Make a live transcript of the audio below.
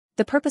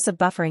The purpose of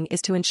buffering is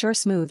to ensure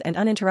smooth and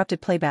uninterrupted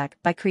playback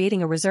by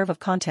creating a reserve of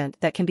content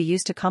that can be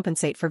used to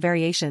compensate for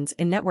variations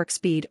in network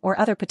speed or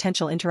other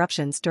potential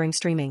interruptions during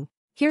streaming.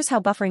 Here's how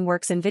buffering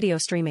works in video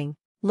streaming.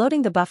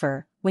 Loading the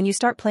buffer. When you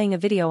start playing a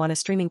video on a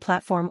streaming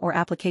platform or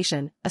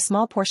application, a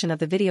small portion of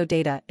the video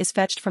data is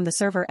fetched from the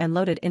server and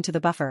loaded into the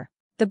buffer.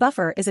 The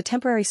buffer is a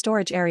temporary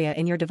storage area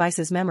in your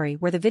device's memory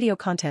where the video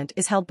content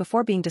is held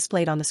before being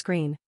displayed on the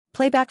screen.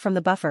 Playback from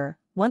the buffer.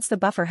 Once the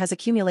buffer has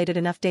accumulated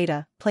enough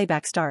data,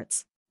 playback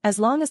starts. As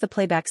long as the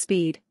playback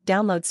speed,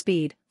 download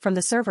speed, from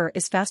the server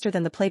is faster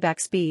than the playback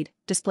speed,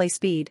 display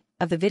speed,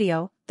 of the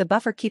video, the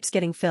buffer keeps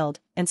getting filled,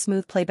 and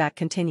smooth playback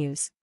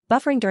continues.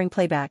 Buffering during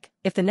playback.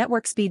 If the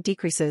network speed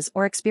decreases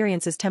or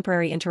experiences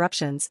temporary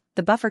interruptions,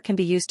 the buffer can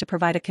be used to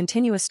provide a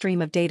continuous stream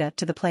of data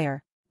to the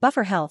player.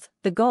 Buffer health.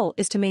 The goal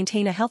is to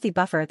maintain a healthy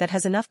buffer that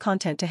has enough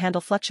content to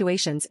handle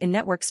fluctuations in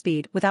network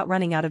speed without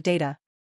running out of data.